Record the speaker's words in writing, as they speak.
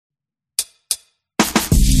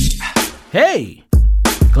Hey,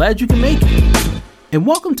 glad you can make it. And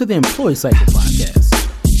welcome to the Employee Cycle Podcast,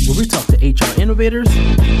 where we talk to HR innovators,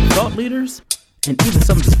 thought leaders, and even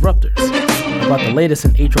some disruptors about the latest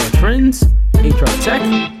in HR trends, HR tech,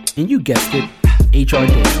 and you guessed it, HR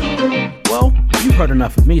data. Well, you've heard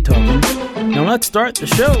enough of me talking. Now let's start the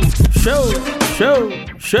show.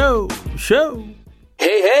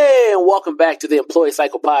 Hey, and welcome back to the Employee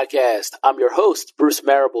Cycle Podcast. I'm your host, Bruce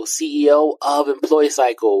Marable, CEO of Employee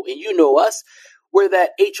Cycle. And you know us. We're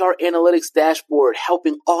that HR analytics dashboard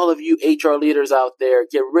helping all of you HR leaders out there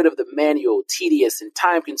get rid of the manual, tedious, and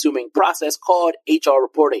time-consuming process called HR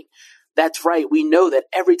reporting. That's right. We know that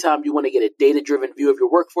every time you want to get a data-driven view of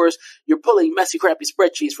your workforce, you're pulling messy, crappy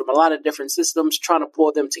spreadsheets from a lot of different systems, trying to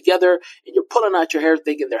pull them together, and you're pulling out your hair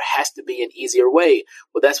thinking there has to be an easier way.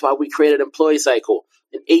 Well, that's why we created Employee Cycle,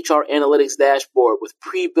 an HR analytics dashboard with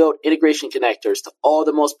pre-built integration connectors to all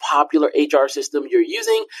the most popular HR systems you're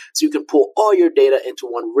using, so you can pull all your data into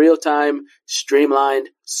one real-time, streamlined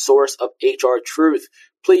source of HR truth.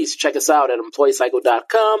 Please check us out at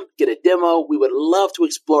employeecycle.com, get a demo. We would love to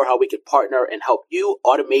explore how we could partner and help you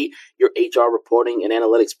automate your HR reporting and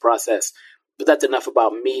analytics process. But that's enough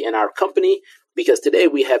about me and our company, because today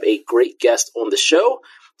we have a great guest on the show.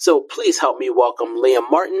 So please help me welcome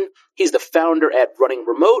Liam Martin. He's the founder at Running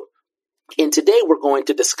Remote. And today we're going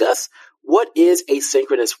to discuss what is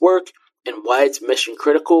asynchronous work and why it's mission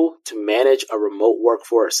critical to manage a remote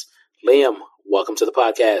workforce. Liam, welcome to the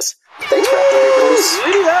podcast. Thanks for having me, Bruce.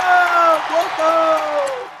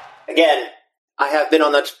 Welcome. Again, I have been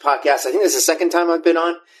on the podcast. I think this is the second time I've been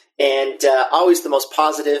on, and always the most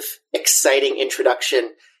positive, exciting introduction.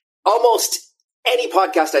 Almost any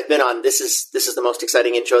podcast I've been on, this is the most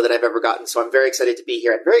exciting intro that I've ever gotten. So I'm very excited to be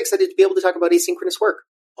here. I'm very excited to be able to talk about asynchronous work.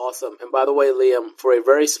 Awesome. And by the way, Liam, for a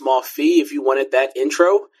very small fee, if you wanted that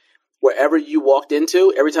intro, wherever you walked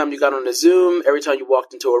into, every time you got on a Zoom, every time you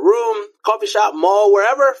walked into a room, coffee shop, mall,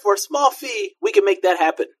 wherever, for a small fee, we can make that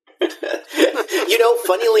happen.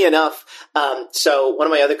 Funnily enough, so one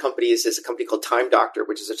of my other companies is a company called Time Doctor,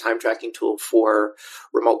 which is a time tracking tool for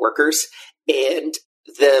remote workers. And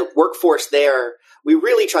the workforce there, we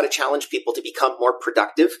really try to challenge people to become more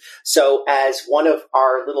productive. So as one of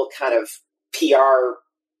our little kind of PR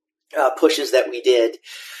pushes that we did,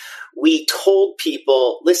 we told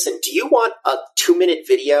people, listen, do you want a 2-minute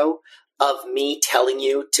video of me telling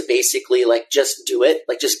you to basically just do it?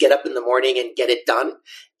 Just get up in the morning and get it done.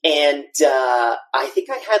 And I think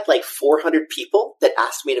I had 400 people that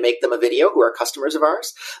asked me to make them a video who are customers of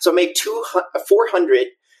ours. So I made a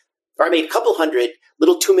couple hundred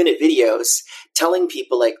little 2-minute videos telling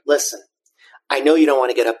people listen, I know you don't want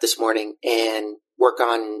to get up this morning and work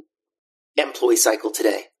on Employee Cycle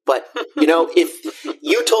today. But, if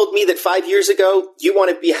you told me that 5 years ago you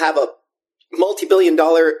want to have a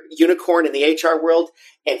multi-billion-dollar unicorn in the HR world,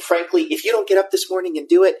 and frankly, if you don't get up this morning and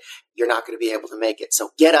do it, you're not going to be able to make it. So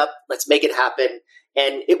get up, let's make it happen.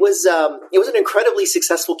 And it was an incredibly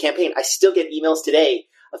successful campaign. I still get emails today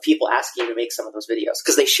of people asking to make some of those videos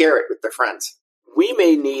because they share it with their friends. We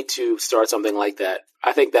may need to start something like that.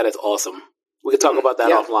 I think that is awesome. We could talk about that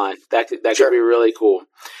offline. That could be really cool.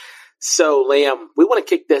 So, Liam, we want to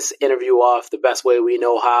kick this interview off the best way we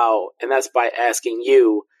know how, and that's by asking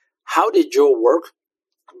you, how did your work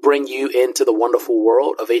bring you into the wonderful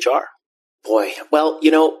world of HR? Boy, well,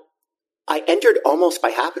 I entered almost by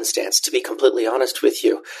happenstance, to be completely honest with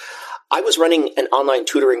you. I was running an online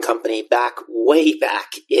tutoring company way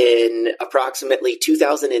back in approximately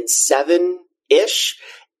 2007-ish,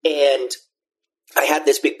 and I had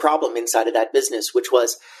this big problem inside of that business, which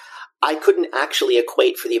was I couldn't actually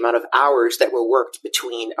equate for the amount of hours that were worked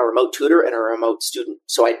between a remote tutor and a remote student.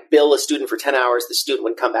 So I'd bill a student for 10 hours. The student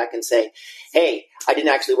would come back and say, hey, I didn't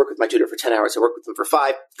actually work with my tutor for 10 hours. I worked with them for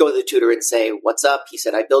 5. Go to the tutor and say, what's up? He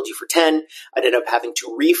said, I billed you for 10. I ended up having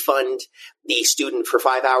to refund the student for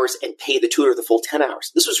 5 hours and pay the tutor the full 10 hours.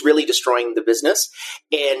 This was really destroying the business.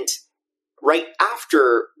 And right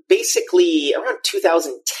after, basically around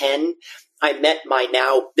 2010, I met my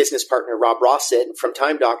now business partner, Rob Rawson from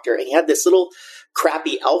Time Doctor, and he had this little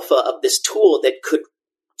crappy alpha of this tool that could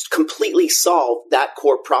completely solve that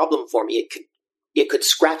core problem for me. It could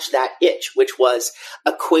scratch that itch, which was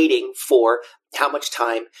equating for how much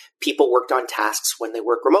time people worked on tasks when they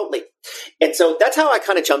work remotely. And so that's how I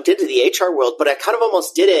kind of jumped into the HR world, but I kind of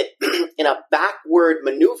almost did it in a backward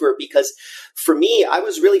maneuver because for me, I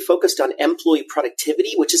was really focused on employee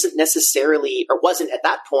productivity, which isn't necessarily, or wasn't at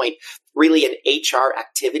that point, really an HR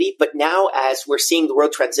activity. But now as we're seeing the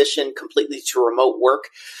world transition completely to remote work,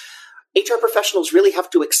 HR professionals really have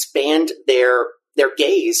to expand their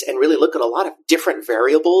gaze and really look at a lot of different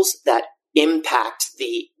variables that impact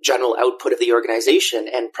the general output of the organization,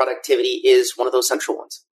 and productivity is one of those central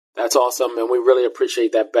ones. That's awesome, and we really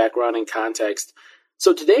appreciate that background and context.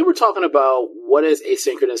 So today we're talking about what is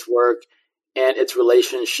asynchronous work and its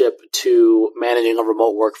relationship to managing a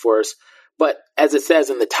remote workforce. But as it says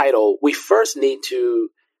in the title, we first need to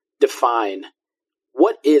define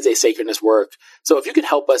what is asynchronous work. So if you could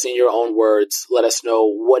help us in your own words, let us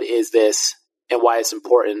know what is this and why it's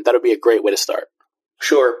important. That'll be a great way to start.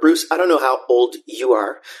 Sure. Bruce, I don't know how old you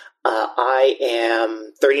are. I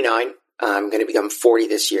am 39. I'm going to become 40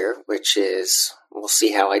 this year, which is, we'll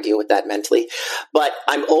see how I deal with that mentally. But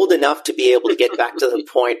I'm old enough to be able to get back to the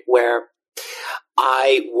point where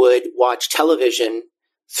I would watch television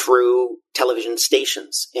through television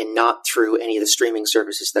stations and not through any of the streaming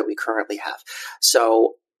services that we currently have.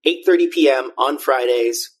 So 8:30 p.m. on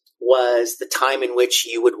Fridays was the time in which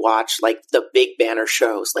you would watch like the big banner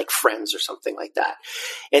shows like Friends or something like that.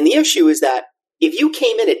 And the issue is that if you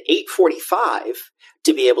came in at 8:45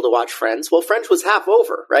 to be able to watch Friends, well, Friends was half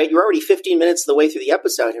over, right? You're already 15 minutes of the way through the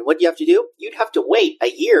episode. And what do you have to do? You'd have to wait a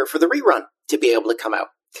year for the rerun to be able to come out.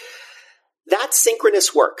 That's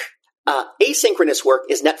synchronous work. Asynchronous work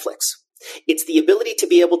is Netflix. It's the ability to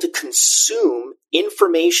be able to consume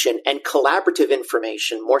information and collaborative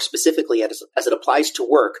information, more specifically as it applies to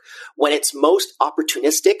work, when it's most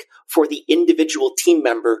opportunistic for the individual team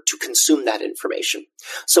member to consume that information.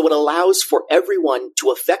 So it allows for everyone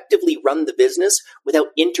to effectively run the business without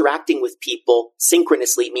interacting with people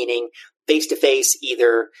synchronously, meaning face-to-face,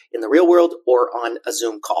 either in the real world or on a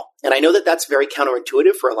Zoom call. And I know that that's very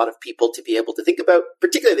counterintuitive for a lot of people to be able to think about,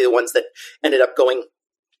 particularly the ones that ended up going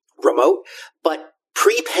remote. But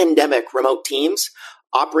pre-pandemic remote teams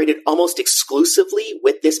operated almost exclusively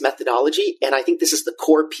with this methodology. And I think this is the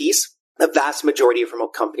core piece the vast majority of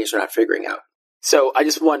remote companies are not figuring out. So I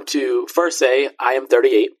just want to first say I am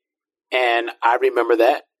 38, and I remember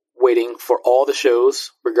that, waiting for all the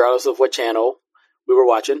shows, regardless of what channel we were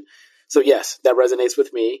watching. So yes, that resonates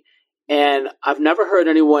with me. And I've never heard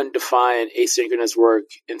anyone define asynchronous work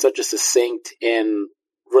in such a succinct and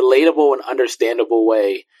relatable and understandable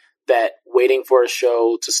way that waiting for a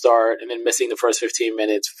show to start and then missing the first 15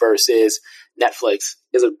 minutes versus Netflix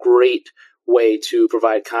is a great way to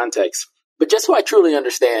provide context. But just so I truly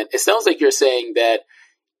understand, it sounds like you're saying that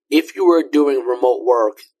if you were doing remote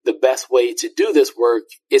work, the best way to do this work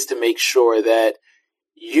is to make sure that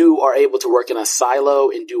you are able to work in a silo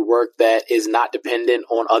and do work that is not dependent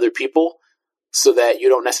on other people, so that you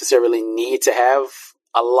don't necessarily need to have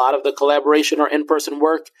a lot of the collaboration or in-person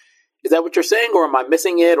work. Is that what you're saying, or am I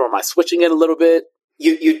missing it, or am I switching it a little bit?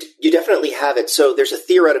 You definitely have it. So there's a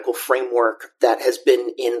theoretical framework that has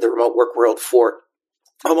been in the remote work world for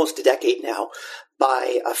almost a decade now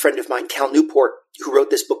by a friend of mine, Cal Newport, who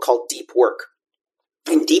wrote this book called Deep Work.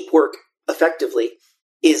 And deep work, effectively,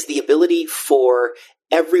 is the ability for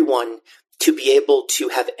everyone to be able to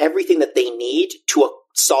have everything that they need to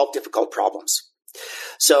solve difficult problems.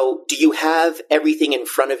 So do you have everything in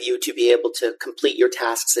front of you to be able to complete your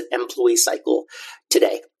tasks at employee cycle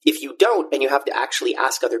today? If you don't, and you have to actually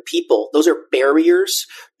ask other people, those are barriers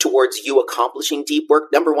towards you accomplishing deep work.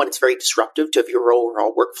 Number one, it's very disruptive to your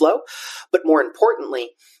overall workflow. But more importantly,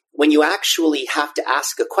 when you actually have to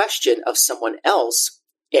ask a question of someone else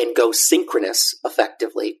and go synchronous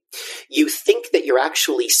effectively, you think that you're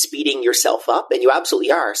actually speeding yourself up, and you absolutely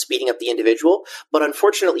are speeding up the individual, but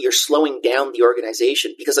unfortunately you're slowing down the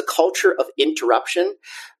organization, because a culture of interruption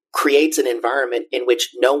creates an environment in which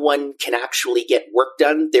no one can actually get work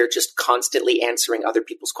done. They're just constantly answering other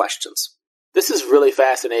people's questions. This is really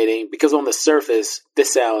fascinating, because on the surface,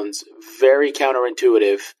 this sounds very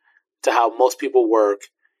counterintuitive to how most people work.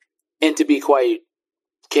 And to be quite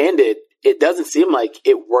candid, it doesn't seem like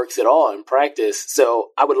it works at all in practice. So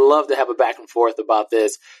I would love to have a back and forth about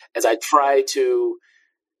this as I try to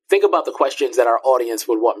think about the questions that our audience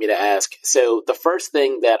would want me to ask. So the first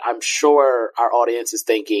thing that I'm sure our audience is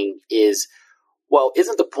thinking is, well,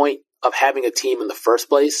 isn't the point of having a team in the first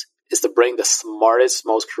place is to bring the smartest,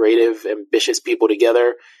 most creative, ambitious people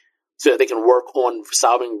together so that they can work on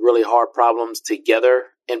solving really hard problems together?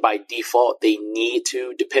 And by default, they need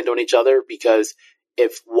to depend on each other, because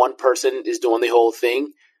if one person is doing the whole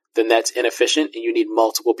thing, then that's inefficient, and you need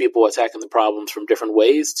multiple people attacking the problems from different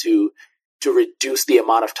ways to reduce the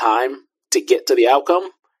amount of time to get to the outcome.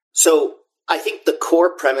 So I think the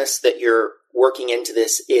core premise that you're working into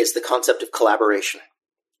this is the concept of collaboration,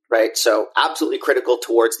 right? So absolutely critical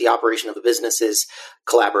towards the operation of a business is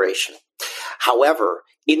collaboration. However,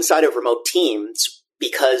 inside of remote teams,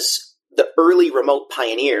 because the early remote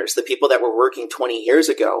pioneers, the people that were working 20 years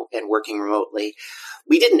ago and working remotely,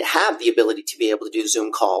 we didn't have the ability to be able to do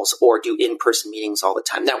Zoom calls or do in-person meetings all the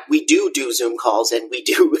time. Now, we do Zoom calls and we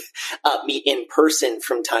do meet in person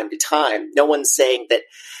from time to time. No one's saying that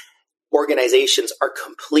organizations are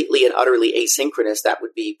completely and utterly asynchronous. That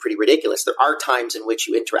would be pretty ridiculous. There are times in which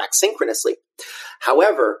you interact synchronously.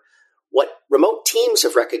 However, what remote teams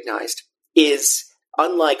have recognized is,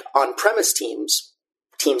 unlike on-premise teams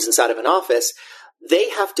inside of an office,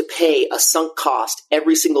 they have to pay a sunk cost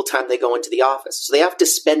every single time they go into the office. So they have to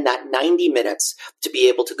spend that 90 minutes to be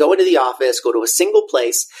able to go into the office, go to a single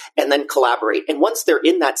place, and then collaborate. And once they're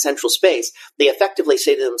in that central space, they effectively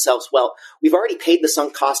say to themselves, well, we've already paid the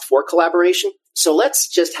sunk cost for collaboration, so let's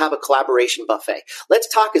just have a collaboration buffet. Let's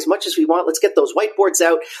talk as much as we want. Let's get those whiteboards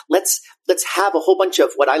out. Let's have a whole bunch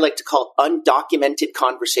of what I like to call undocumented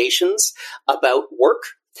conversations about work.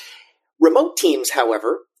 Remote teams,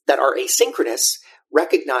 however, that are asynchronous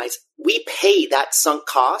recognize we pay that sunk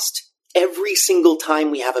cost every single time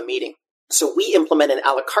we have a meeting. So we implement an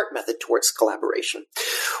a la carte method towards collaboration,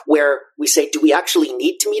 where we say, do we actually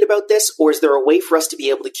need to meet about this? Or is there a way for us to be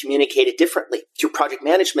able to communicate it differently through project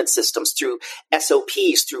management systems, through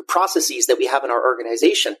SOPs, through processes that we have in our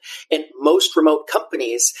organization? And most remote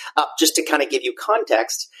companies, just to kind of give you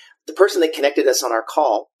context, the person that connected us on our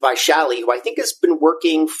call, Vaishali, who I think has been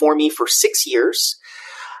working for me for 6 years,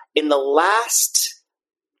 in the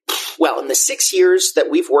 6 years that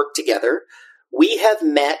we've worked together, we have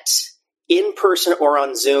met in person or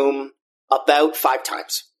on Zoom about 5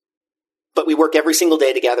 times. But we work every single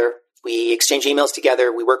day together. We exchange emails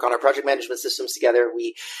together. We work on our project management systems together.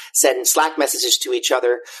 We send Slack messages to each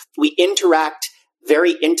other. We interact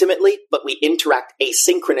very intimately, but we interact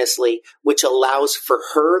asynchronously, which allows for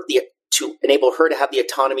her to enable her to have the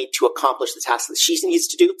autonomy to accomplish the tasks that she needs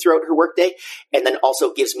to do throughout her workday, and then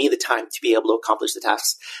also gives me the time to be able to accomplish the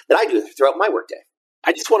tasks that I do throughout my workday.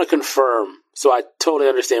 I just want to confirm, so I totally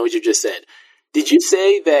understand what you just said. Did you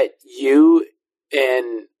say that you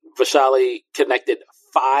and Vaishali connected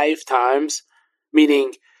 5 times?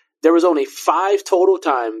 Meaning there was only 5 total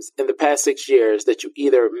times in the past 6 years that you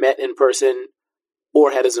either met in person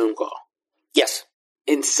or had a Zoom call? Yes.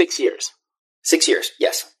 In 6 years? 6 years,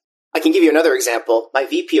 yes. I can give you another example. My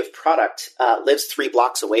VP of product lives 3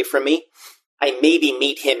 blocks away from me. I maybe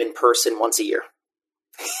meet him in person once a year.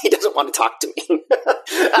 He doesn't want to talk to me.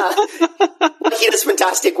 He does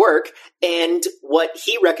fantastic work. And what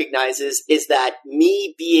he recognizes is that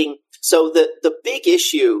me being... So the big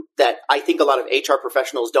issue that I think a lot of HR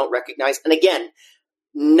professionals don't recognize, and again,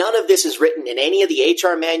 none of this is written in any of the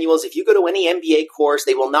HR manuals. If you go to any MBA course,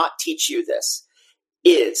 they will not teach you this,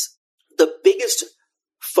 is the biggest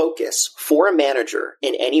focus for a manager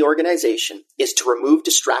in any organization is to remove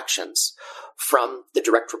distractions from the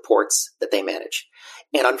direct reports that they manage.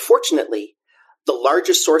 And unfortunately, the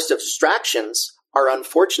largest source of distractions are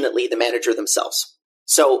unfortunately the manager themselves.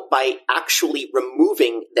 So by actually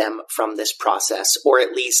removing them from this process, or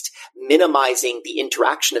at least minimizing the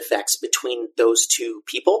interaction effects between those 2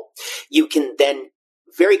 people, you can then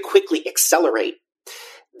very quickly accelerate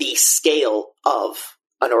the scale of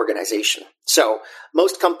an organization. So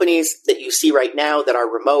most companies that you see right now that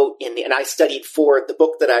are remote, and I studied for the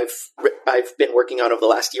book that I've been working on over the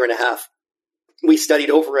last year and a half, we studied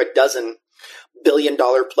over a dozen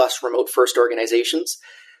billion-dollar-plus remote-first organizations.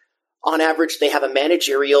 On average, they have a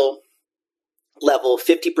managerial level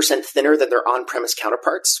 50% thinner than their on-premise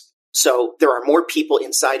counterparts. So there are more people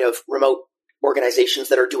inside of remote organizations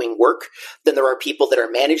that are doing work than there are people that are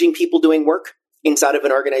managing people doing work inside of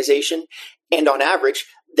an organization. And on average,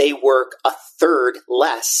 they work a third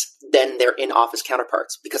less than their in-office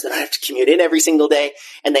counterparts because they don't have to commute in every single day,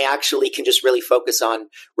 and they actually can just really focus on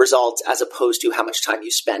results as opposed to how much time you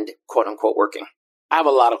spend, quote unquote, working. I have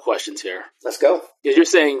a lot of questions here. Let's go. Because you're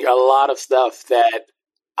saying a lot of stuff that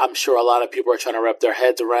I'm sure a lot of people are trying to wrap their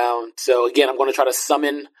heads around. So again, I'm going to try to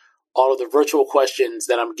summon all of the virtual questions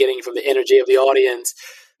that I'm getting from the energy of the audience.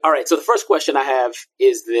 All right. So the first question I have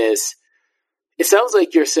is this. It sounds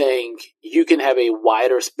like you're saying you can have a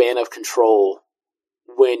wider span of control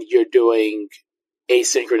when you're doing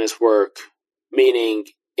asynchronous work, meaning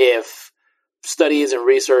if studies and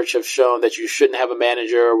research have shown that you shouldn't have a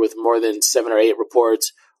manager with more than 7 or 8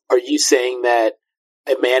 reports, are you saying that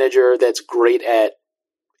a manager that's great at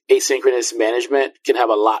asynchronous management can have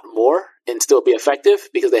a lot more and still be effective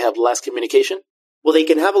because they have less communication? Well, they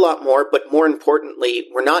can have a lot more, but more importantly,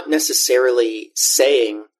 we're not necessarily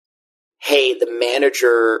saying, hey, the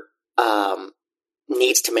manager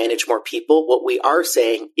needs to manage more people. What we are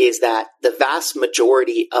saying is that the vast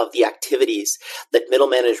majority of the activities that middle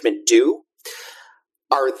management do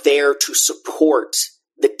are there to support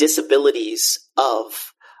the disabilities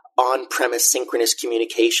of on-premise synchronous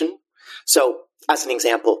communication. So as an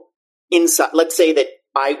example, let's say that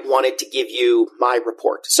I wanted to give you my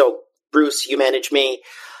report. So Bruce, you manage me.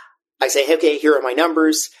 I say, hey, okay, here are my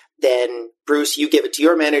numbers. Then Bruce, you give it to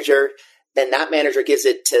your manager. Then that manager gives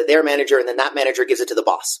it to their manager. And then that manager gives it to the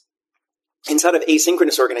boss. Inside of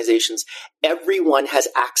asynchronous organizations, everyone has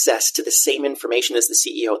access to the same information as the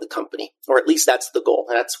CEO of the company, or at least that's the goal.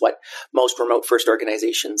 And that's what most remote first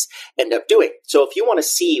organizations end up doing. So if you want to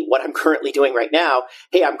see what I'm currently doing right now,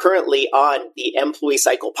 hey, I'm currently on the Employee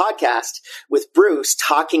Cycle podcast with Bruce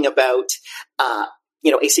talking about,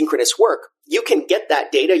 asynchronous work. You can get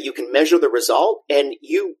that data, you can measure the result, and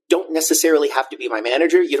you don't necessarily have to be my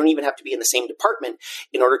manager. You don't even have to be in the same department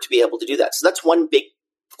in order to be able to do that. So that's one big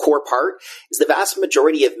core part, is the vast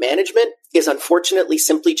majority of management is unfortunately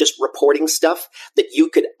simply just reporting stuff that you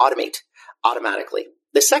could automate automatically.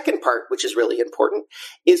 The second part, which is really important,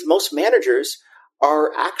 is most managers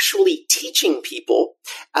are actually teaching people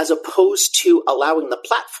as opposed to allowing the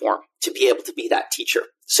platform to be able to be that teacher.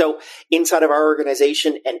 So inside of our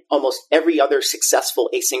organization and almost every other successful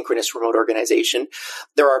asynchronous remote organization,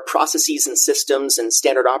 there are processes and systems and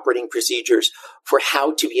standard operating procedures for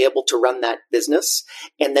how to be able to run that business.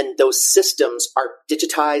 And then those systems are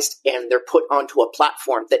digitized and they're put onto a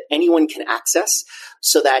platform that anyone can access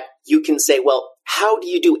so that you can say, well, how do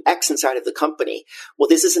you do X inside of the company? Well,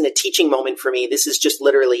 this isn't a teaching moment for me. This is just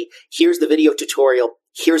literally, here's the video tutorial.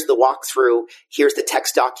 Here's the walkthrough. Here's the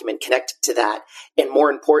text document connected to that. And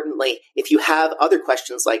more importantly, if you have other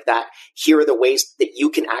questions like that, here are the ways that you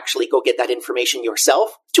can actually go get that information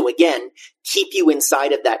yourself to, again, keep you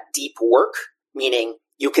inside of that deep work, meaning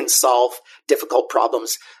you can solve difficult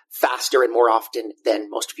problems faster and more often than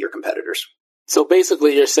most of your competitors. So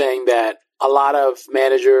basically, you're saying that a lot of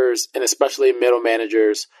managers, and especially middle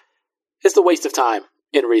managers, it's a waste of time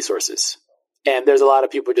and resources. And there's a lot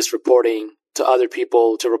of people just reporting to other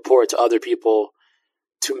people, to report to other people,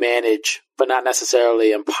 to manage, but not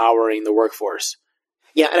necessarily empowering the workforce.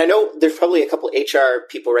 Yeah, and I know there's probably a couple HR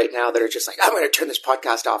people right now that are just like, I'm going to turn this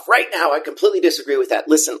podcast off right now. I completely disagree with that.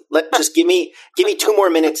 Listen, just give me 2 more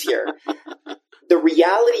minutes here. The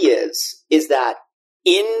reality is that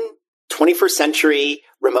in 21st century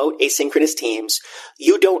remote asynchronous teams,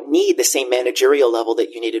 you don't need the same managerial level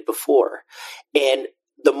that you needed before. And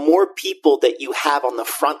the more people that you have on the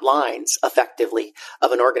front lines effectively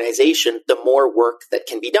of an organization, the more work that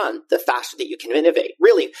can be done, the faster that you can innovate.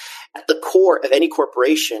 Really, at the core of any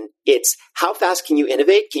corporation, it's how fast can you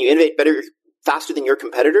innovate? Can you innovate faster than your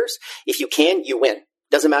competitors? If you can, you win.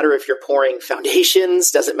 Doesn't matter if you're pouring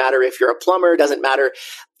foundations, doesn't matter if you're a plumber, doesn't matter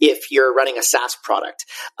if you're running a SaaS product.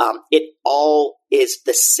 It all is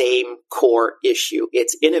the same core issue.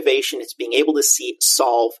 It's innovation. It's being able to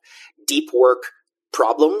solve deep work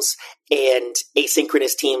problems, and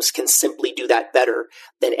asynchronous teams can simply do that better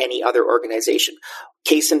than any other organization.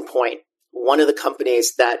 Case in point, one of the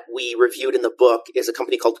companies that we reviewed in the book is a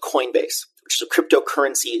company called Coinbase, which is a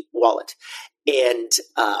cryptocurrency wallet. And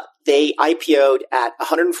they IPO'd at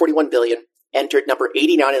 $141 billion, entered number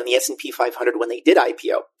 89 in the S&P 500 when they did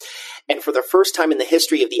IPO. And for the first time in the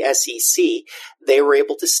history of the SEC, they were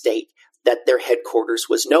able to state that their headquarters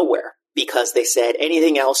was nowhere, because they said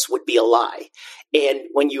anything else would be a lie. And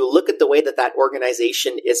when you look at the way that that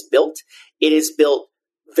organization is built, it is built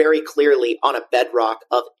very clearly on a bedrock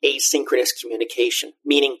of asynchronous communication,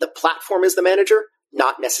 meaning the platform is the manager,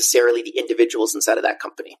 not necessarily the individuals inside of that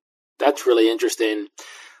company. That's really interesting.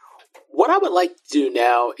 What I would like to do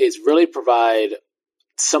now is really provide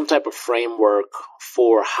some type of framework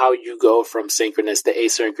for how you go from synchronous to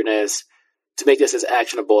asynchronous to make this as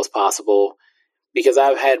actionable as possible. Because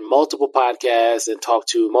I've had multiple podcasts and talked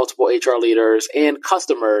to multiple HR leaders and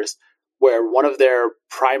customers where one of their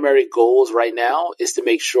primary goals right now is to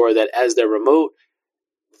make sure that as they're remote,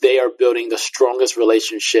 they are building the strongest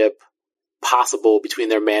relationship possible between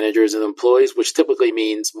their managers and employees, which typically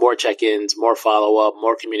means more check-ins, more follow-up,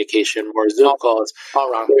 more communication, more Zoom calls.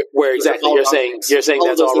 All wrong. Where exactly you're saying all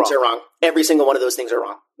that's all wrong. Are wrong. Every single one of those things are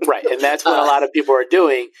wrong. Right, and that's what a lot of people are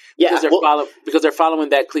doing because they're following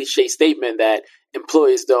that cliche statement that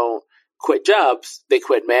employees don't quit jobs, they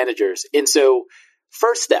quit managers. And so,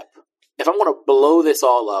 first step, if I'm going to blow this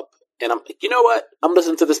all up, and I'm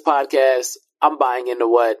listening to this podcast, I'm buying into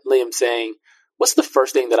what Liam's saying. What's the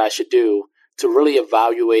first thing that I should do to really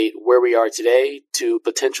evaluate where we are today to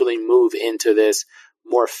potentially move into this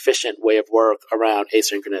more efficient way of work around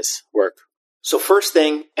asynchronous work? So first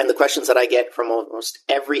thing, and the questions that I get from almost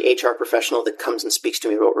every HR professional that comes and speaks to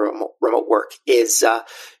me about remote work is,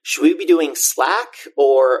 should we be doing Slack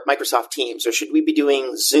or Microsoft Teams, or should we be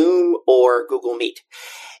doing Zoom or Google Meet?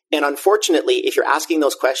 And unfortunately, if you're asking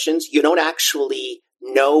those questions, you don't actually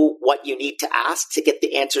know what you need to ask to get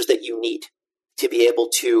the answers that you need to be able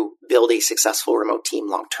to build a successful remote team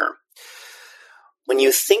long term. When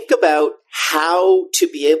you think about how to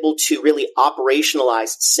be able to really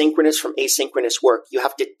operationalize synchronous from asynchronous work, you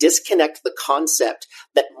have to disconnect the concept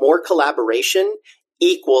that more collaboration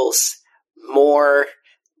equals more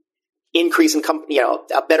increase in company,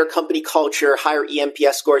 a better company culture, higher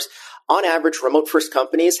eNPS scores. On average, remote first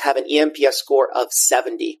companies have an eNPS score of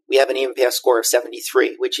 70. We have an eNPS score of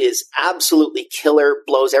 73, which is absolutely killer,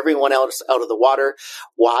 blows everyone else out of the water.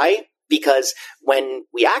 Why? Because when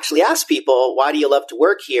we actually ask people, why do you love to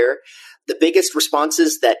work here? The biggest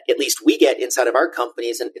responses that at least we get inside of our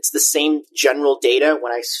companies, and it's the same general data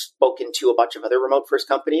when I've spoken to a bunch of other remote first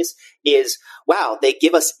companies, is, wow, they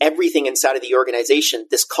give us everything inside of the organization.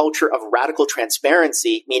 This culture of radical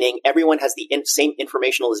transparency, meaning everyone has the same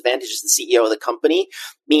informational advantage as the CEO of the company,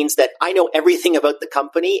 means that I know everything about the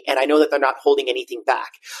company and I know that they're not holding anything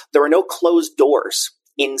back. There are no closed doors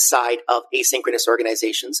inside of asynchronous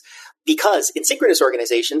organizations, because in synchronous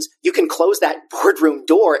organizations, you can close that boardroom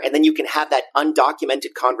door and then you can have that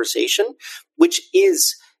undocumented conversation, which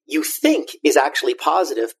is, you think is actually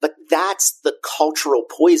positive, but that's the cultural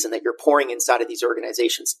poison that you're pouring inside of these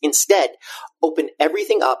organizations. Instead, open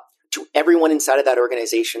everything up to everyone inside of that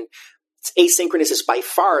organization. Asynchronous is by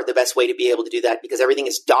far the best way to be able to do that, because everything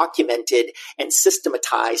is documented and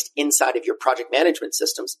systematized inside of your project management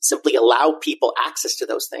systems. Simply allow people access to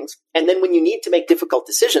those things. And then when you need to make difficult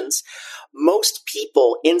decisions, most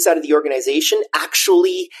people inside of the organization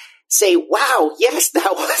actually say, wow, yes,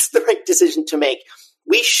 that was the right decision to make.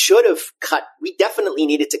 We definitely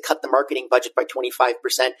needed to cut the marketing budget by 25%,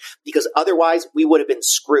 because otherwise we would have been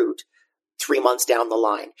screwed 3 months down the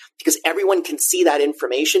line, because everyone can see that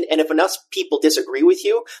information. And if enough people disagree with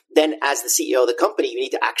you, then as the CEO of the company, you need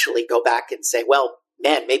to actually go back and say, well,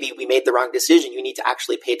 man, maybe we made the wrong decision. You need to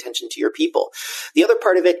actually pay attention to your people. The other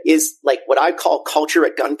part of it is like what I call culture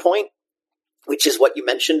at gunpoint, which is what you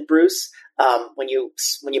mentioned, Bruce. When you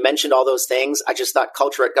mentioned all those things, I just thought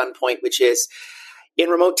culture at gunpoint, which is in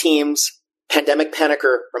remote teams, pandemic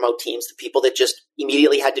panicker remote teams, the people that just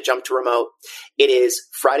immediately had to jump to remote. It is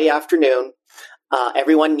Friday afternoon.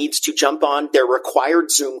 Everyone needs to jump on their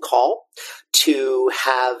required Zoom call to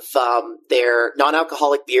have their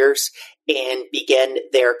non-alcoholic beers and begin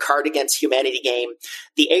their Card Against Humanity game.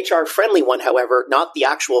 The HR-friendly one, however, not the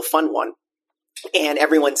actual fun one. And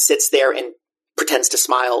everyone sits there and pretends to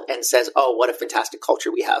smile and says, oh, what a fantastic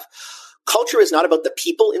culture we have. Culture is not about the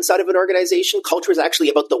people inside of an organization. Culture is actually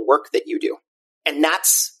about the work that you do. And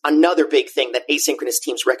that's another big thing that asynchronous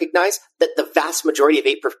teams recognize, that the vast majority of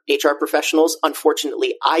HR professionals,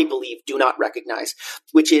 unfortunately, I believe, do not recognize,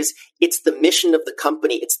 which is it's the mission of the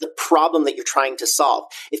company. It's the problem that you're trying to solve.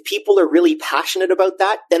 If people are really passionate about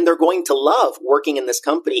that, then they're going to love working in this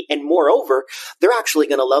company. And moreover, they're actually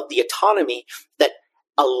going to love the autonomy that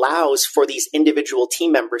allows for these individual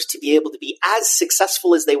team members to be able to be as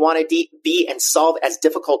successful as they want to be and solve as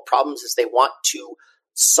difficult problems as they want to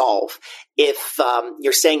solve. If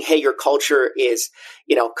you're saying, hey, your culture is,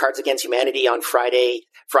 Cards Against Humanity on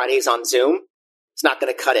Fridays on Zoom, it's not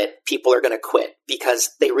going to cut it. People are going to quit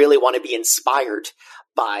because they really want to be inspired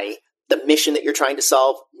by the mission that you're trying to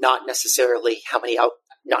solve, not necessarily how many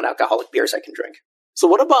non-alcoholic beers I can drink. So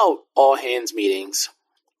what about all hands meetings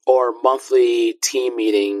or monthly team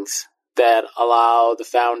meetings that allow the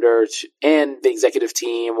founder and the executive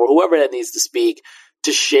team or whoever that needs to speak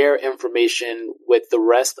to share information with the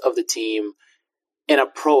rest of the team in a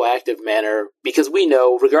proactive manner? Because we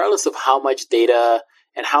know, regardless of how much data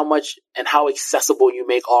and how accessible you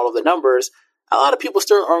make all of the numbers, a lot of people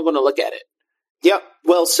still aren't going to look at it. Yeah.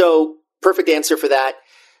 Well, so perfect answer for that.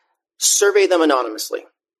 Survey them anonymously.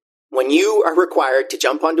 When you are required to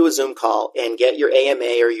jump onto a Zoom call and get your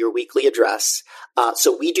AMA or your weekly address,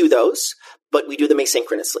 so we do those, but we do them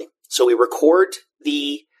asynchronously. So we record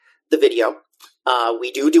the video.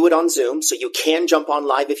 We do it on Zoom, so you can jump on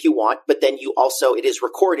live if you want, but then it is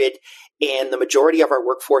recorded, and the majority of our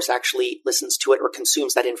workforce actually listens to it or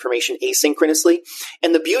consumes that information asynchronously.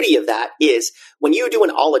 And the beauty of that is when you do an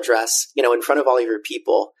all address, in front of all of your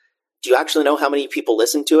people, do you actually know how many people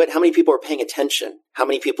listened to it? How many people are paying attention? How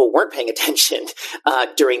many people weren't paying attention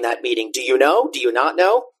during that meeting? Do you know? Do you not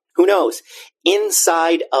know? Who knows?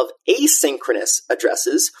 Inside of asynchronous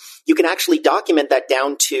addresses, you can actually document that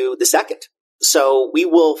down to the second. So we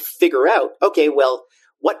will figure out, okay, well,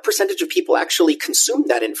 what percentage of people actually consume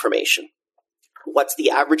that information? What's the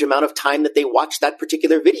average amount of time that they watch that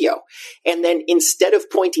particular video? And then instead of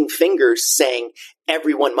pointing fingers saying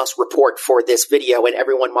everyone must report for this video and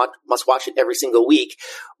everyone must watch it every single week,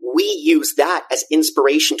 we use that as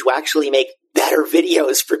inspiration to actually make better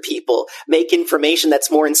videos for people, make information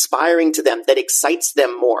that's more inspiring to them, that excites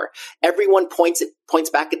them more. Everyone points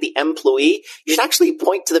back at the employee. You should actually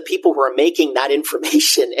point to the people who are making that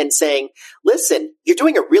information and saying, listen, you're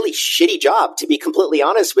doing a really shitty job, to be completely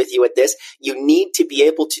honest with you at this. You need to be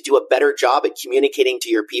able to do a better job at communicating to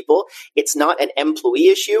your people. It's not an employee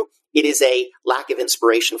issue. It is a lack of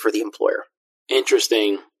inspiration for the employer.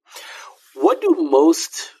 Interesting. What do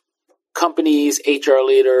most companies, HR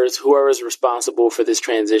leaders, whoever is responsible for this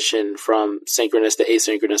transition from synchronous to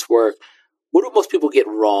asynchronous work, what do most people get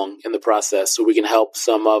wrong in the process so we can help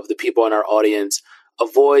some of the people in our audience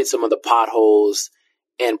avoid some of the potholes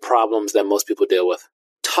and problems that most people deal with?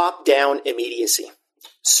 Top-down immediacy.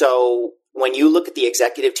 So when you look at the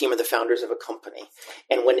executive team or the founders of a company,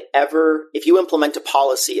 and if you implement a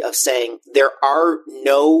policy of saying there are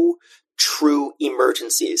no true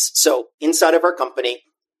emergencies. So inside of our company,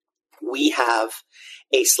 we have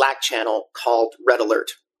a Slack channel called Red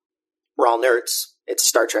Alert. We're all nerds. It's a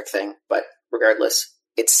Star Trek thing, but regardless,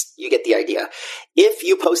 you get the idea. If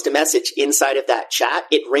you post a message inside of that chat,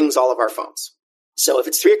 it rings all of our phones. So if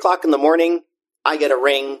it's 3:00 in the morning, I get a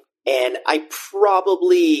ring, and I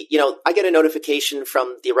probably, I get a notification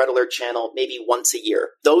from the Red Alert channel maybe once a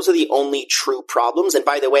year. Those are the only true problems. And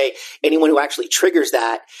by the way, anyone who actually triggers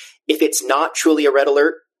that, if it's not truly a Red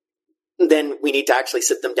Alert, then we need to actually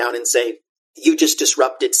sit them down and say, you just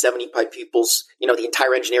disrupted 75 people's, the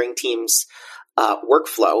entire engineering team's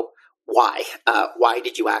workflow. Why? Why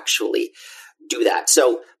did you actually do that?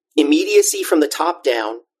 So immediacy from the top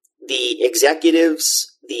down, the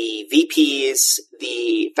executives, the VPs,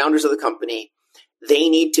 the founders of the company, they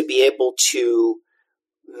need to be able to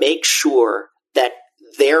make sure that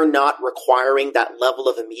they're not requiring that level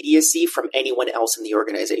of immediacy from anyone else in the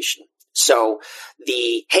organization. So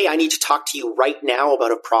hey, I need to talk to you right now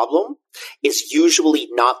about a problem is usually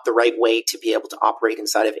not the right way to be able to operate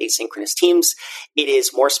inside of asynchronous teams. It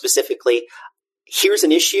is more specifically, here's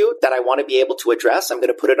an issue that I want to be able to address. I'm going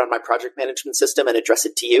to put it on my project management system and address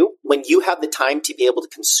it to you. When you have the time to be able to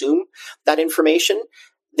consume that information,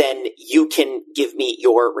 then you can give me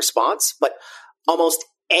your response. But almost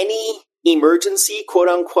any emergency, quote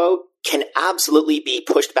unquote, can absolutely be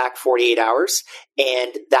pushed back 48 hours.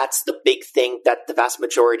 And that's the big thing that the vast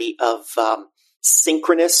majority of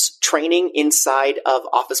synchronous training inside of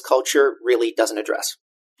office culture really doesn't address.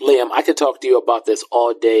 Liam, I could talk to you about this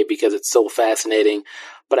all day because it's so fascinating,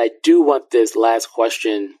 but I do want this last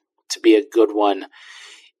question to be a good one.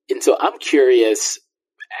 And so I'm curious,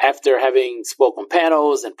 after having spoken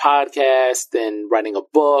panels and podcasts and writing a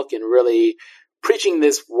book and really preaching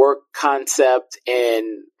this work concept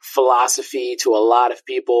and philosophy to a lot of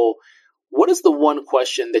people, what is the one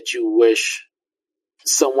question that you wish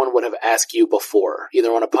someone would have asked you before, either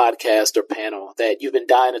on a podcast or panel, that you've been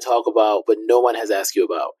dying to talk about, but no one has asked you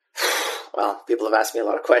about? Well, people have asked me a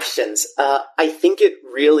lot of questions. I think it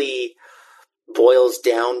really boils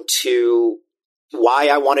down to why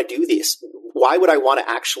I want to do this. Why would I want to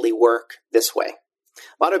actually work this way?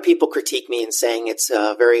 A lot of people critique me in saying it's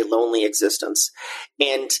a very lonely existence.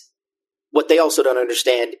 And what they also don't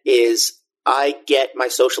understand is I get my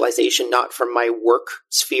socialization not from my work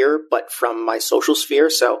sphere, but from my social sphere.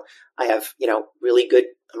 So I have, I'm really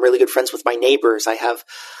good friends with my neighbors. I have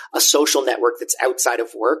a social network that's outside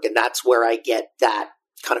of work, and that's where I get that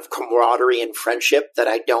kind of camaraderie and friendship that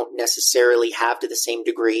I don't necessarily have to the same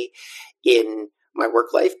degree in my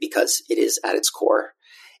work life because it is at its core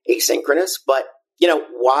asynchronous. But,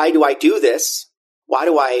 why do I do this? Why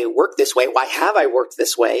do I work this way? Why have I worked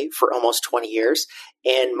this way for almost 20 years?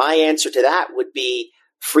 And my answer to that would be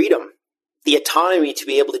freedom, the autonomy to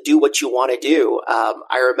be able to do what you want to do.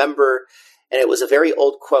 I remember, and it was a very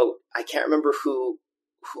old quote. I can't remember who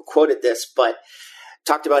quoted this, but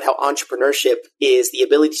talked about how entrepreneurship is the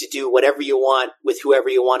ability to do whatever you want with whoever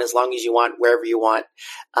you want, as long as you want, wherever you want,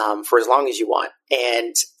 for as long as you want.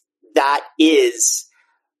 And that is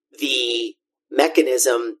the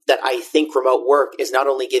mechanism that I think remote work is not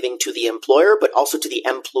only giving to the employer, but also to the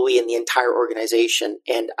employee and the entire organization.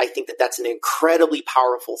 And I think that that's an incredibly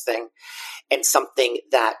powerful thing and something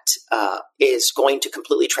that is going to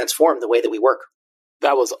completely transform the way that we work.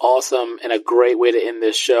 That was awesome and a great way to end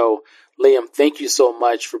this show. Liam, thank you so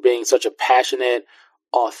much for being such a passionate,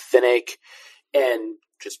 authentic, and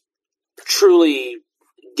just truly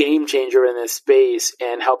game changer in this space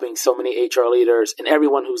and helping so many HR leaders and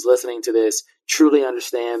everyone who's listening to this truly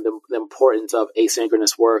understand the importance of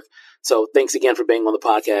asynchronous work. So thanks again for being on the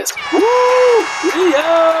podcast. Woo!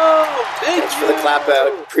 Leo! Thanks for the clap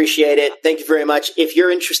out. Appreciate it. Thank you very much. If you're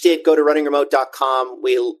interested, go to runningremote.com.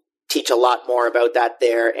 We'll teach a lot more about that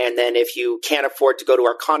there. And then if you can't afford to go to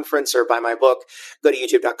our conference or buy my book, go to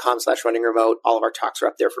youtube.com/runningremote. All of our talks are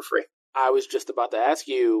up there for free. I was just about to ask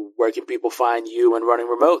you, where can people find you and Running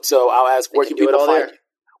Remote? So I'll ask, where can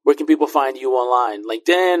people find you online?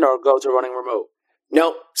 LinkedIn or go to Running Remote?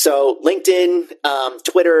 No. So LinkedIn,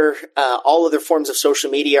 Twitter, all other forms of social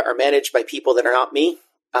media are managed by people that are not me.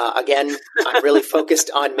 Again, I'm really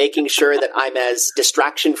focused on making sure that I'm as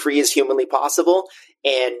distraction-free as humanly possible.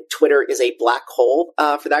 And Twitter is a black hole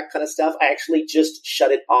for that kind of stuff. I actually just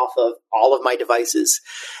shut it off of all of my devices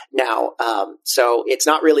now. So it's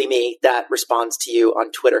not really me that responds to you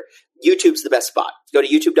on Twitter. YouTube's the best spot. Go to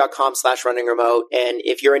youtube.com/runningremote. And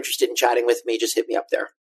if you're interested in chatting with me, just hit me up there.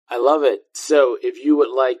 I love it. So if you would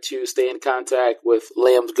like to stay in contact with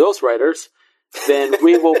Liam's ghostwriters, then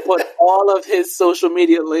we will put all of his social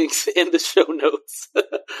media links in the show notes.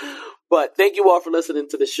 But thank you all for listening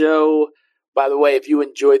to the show. By the way, if you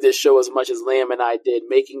enjoyed this show as much as Liam and I did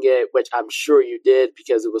making it, which I'm sure you did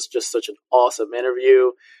because it was just such an awesome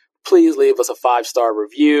interview, please leave us a 5-star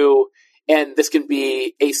review. And this can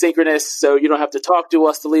be asynchronous, so you don't have to talk to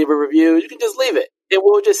us to leave a review. You can just leave it, and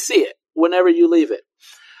we'll just see it whenever you leave it.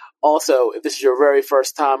 Also, if this is your very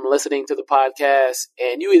first time listening to the podcast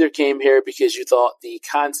and you either came here because you thought the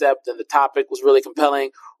concept and the topic was really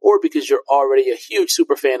compelling or because you're already a huge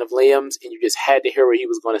super fan of Liam's and you just had to hear what he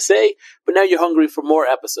was going to say, but now you're hungry for more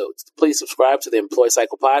episodes, please subscribe to the Employee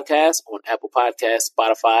Cycle Podcast on Apple Podcasts,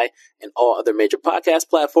 Spotify, and all other major podcast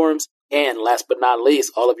platforms. And last but not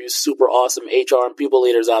least, all of you super awesome HR and people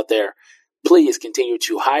leaders out there, please continue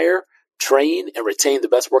to hire, train, and retain the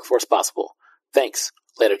best workforce possible. Thanks.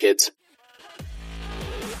 Later, kids.